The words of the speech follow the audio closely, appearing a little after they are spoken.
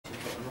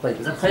طيب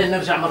اذا خلينا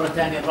نرجع مره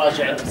ثانيه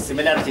نراجع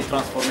السيميلاريتي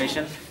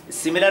ترانسفورميشن.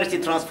 السيميلاريتي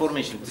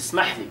ترانسفورميشن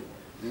بتسمح لي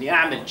اني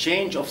اعمل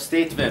change of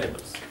state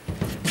variables.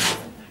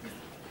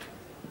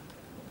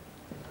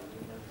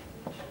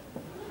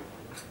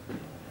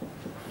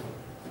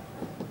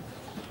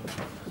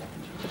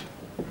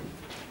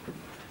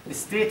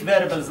 الستيت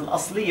فاريبلز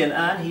الاصليه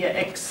الان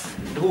هي اكس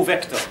اللي هو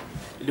فيكتور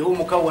اللي هو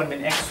مكون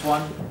من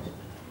x1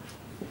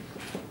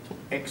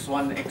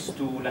 x1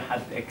 x2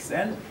 لحد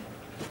xn،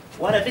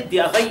 وانا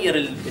بدي اغير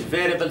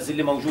الفاريبلز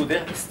اللي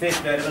موجوده ستيت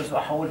فاريبلز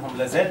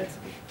واحولهم لزد،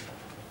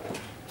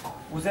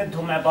 وزد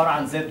هم عباره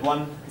عن z1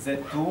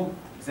 z2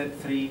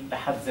 z3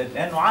 لحد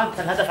zn،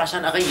 وعاده الهدف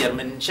عشان اغير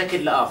من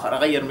شكل لاخر،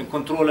 اغير من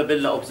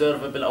كنترولبل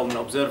لاوبزرفبل او من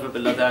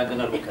اوبزرفبل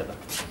لدايجونال وكذا.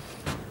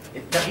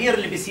 التغيير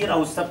اللي بيصير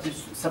او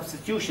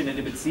السبستيوشن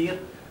اللي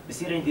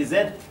بصير عندي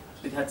زد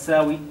بدها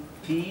تساوي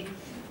بي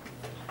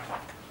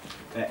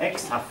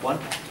اكس عفوا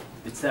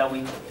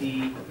بتساوي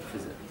بي في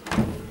زد.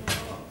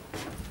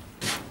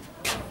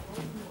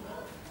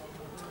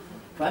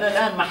 فانا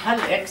الان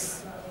محل اكس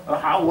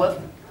راح اعوض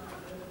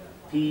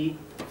بي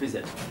في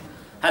زد.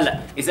 هلا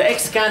اذا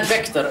اكس كان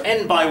فيكتور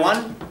n باي 1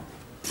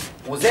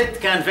 وزد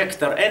كان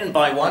فيكتور n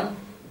باي 1،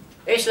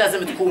 ايش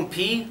لازم تكون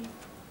بي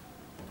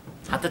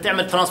حتى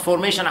تعمل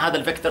ترانسفورميشن على هذا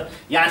الفيكتور؟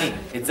 يعني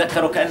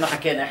تذكروا كانه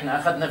حكينا احنا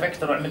اخذنا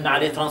فيكتور وعملنا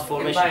عليه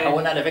ترانسفورميشن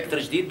حولناه لفيكتور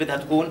جديد بدها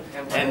تكون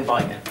n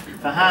باي n،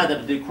 فهذا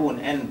بده يكون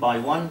n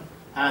باي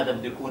 1، هذا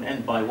بده يكون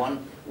n باي 1،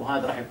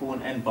 وهذا راح يكون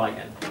n باي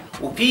n.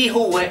 وبي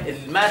هو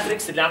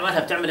الماتريكس اللي عملها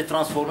بتعمل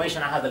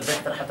ترانسفورميشن على هذا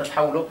الفيكتور حتى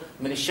تحوله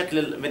من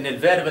الشكل من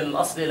الفاريبل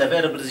الاصلي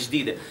لفاريبلز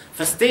جديده،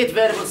 فستيت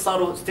فاريبلز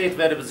صاروا ستيت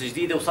فاريبلز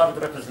جديده وصارت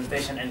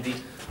الريبرزنتيشن عندي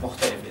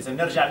مختلف. اذا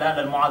بنرجع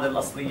الان للمعادله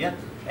الاصليه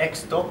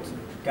x دوت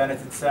كانت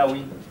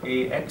تساوي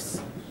ax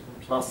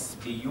بلس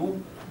bu،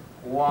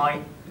 y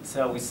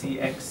بتساوي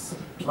cx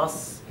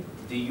بلس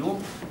du.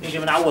 نيجي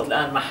بنعوض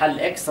الان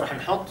محل x راح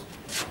نحط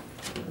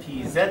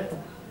pz،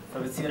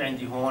 فبتصير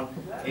عندي هون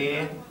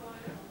a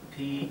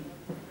p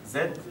z،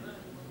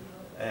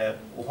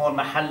 وهون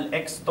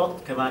محل x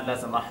دوت كمان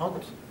لازم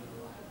احط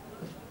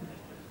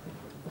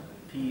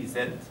pz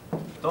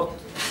دوت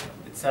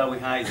بتساوي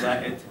هاي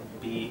زائد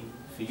b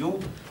في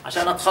u.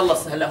 عشان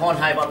اتخلص هلا هون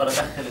هاي بقدر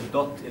ادخل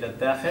الدوت الى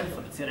الداخل،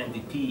 فبتصير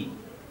عندي p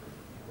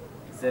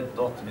z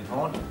دوت من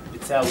هون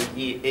بتساوي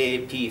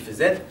a p في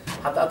z.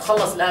 حتى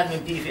اتخلص الان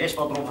من p في ايش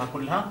بضربها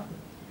كلها؟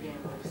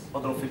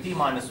 بضرب في p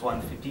minus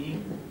 1 في p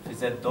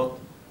في z دوت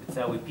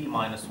بتساوي p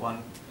minus 1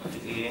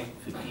 في a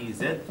في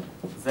p z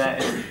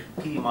زائد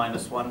p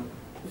minus 1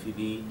 في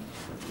b.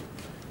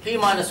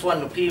 p minus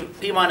 1 و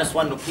p minus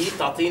 1 و p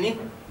تعطيني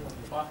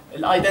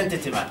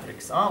الايدنتيتي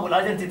ماتريكس.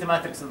 والايدنتيتي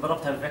ماتريكس اللي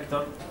ضربتها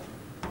الفيكتور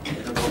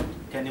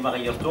كاني ما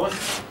غيرتوش،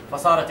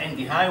 فصارت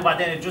عندي هاي،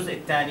 وبعدين الجزء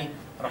الثاني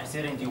راح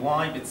يصير عندي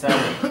y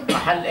بتساوي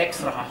محل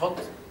x راح احط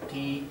p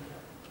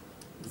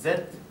z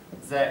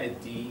زائد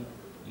d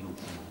u.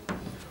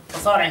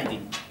 فصار عندي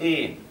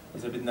a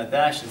اذا بدنا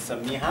داش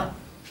نسميها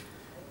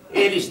a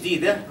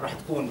الجديده راح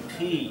تكون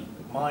p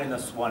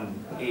minus 1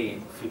 a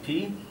في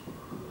p،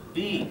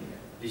 b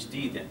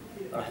الجديده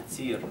راح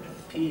تصير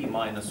p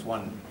minus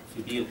 1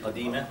 في b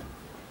القديمه،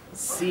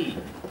 c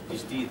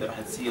الجديده راح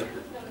تصير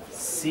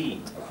c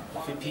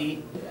في p،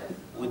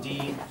 ودي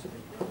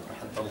راح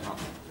تضلها.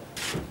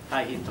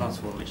 هاي هي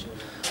الترانسفورميشن.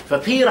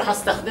 فبي راح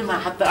استخدمها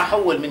حتى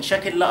احول من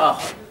شكل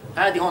لاخر.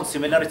 هذه هون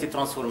سيميلاريتي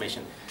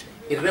ترانسفورميشن.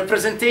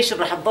 الريبرزنتيشن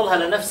راح تضلها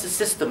لنفس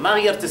السيستم، ما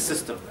غيرت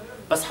السيستم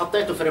بس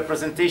حطيته في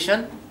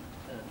ريبرزنتيشن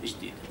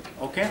جديد.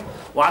 اوكي؟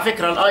 وعلى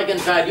فكره الايجن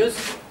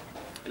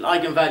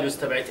فاليوز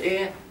تبعت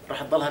A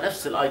راح تضلها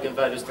نفس الايجن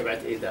فاليوز تبعت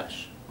A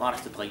داش، ما راح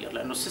تتغير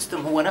لانه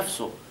السيستم هو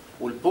نفسه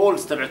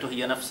والبولز تبعته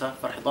هي نفسها،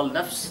 فرح يضل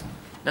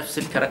نفس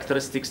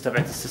الكاركترستكس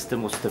تبعت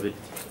السيستم والستابيليتي.